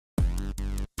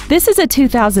This is a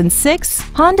 2006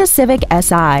 Honda Civic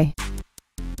SI.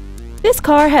 This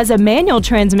car has a manual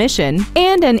transmission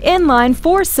and an inline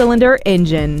 4-cylinder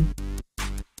engine.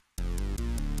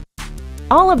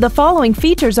 All of the following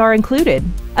features are included: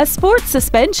 a sports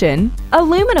suspension,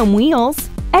 aluminum wheels,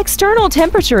 external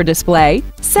temperature display,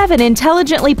 7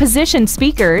 intelligently positioned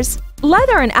speakers,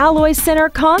 leather and alloy center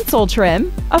console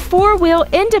trim, a 4-wheel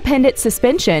independent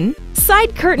suspension,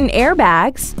 side curtain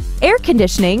airbags, air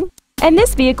conditioning, and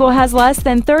this vehicle has less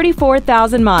than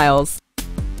 34,000 miles.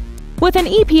 With an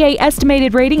EPA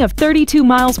estimated rating of 32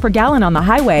 miles per gallon on the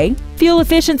highway, fuel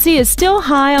efficiency is still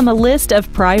high on the list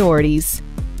of priorities.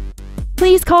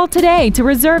 Please call today to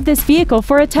reserve this vehicle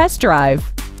for a test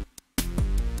drive.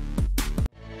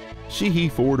 Sheehy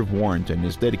Ford of Warrenton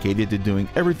is dedicated to doing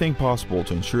everything possible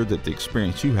to ensure that the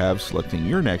experience you have selecting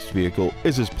your next vehicle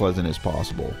is as pleasant as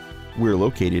possible. We're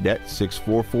located at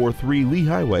 6443 Lee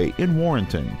Highway in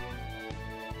Warrenton.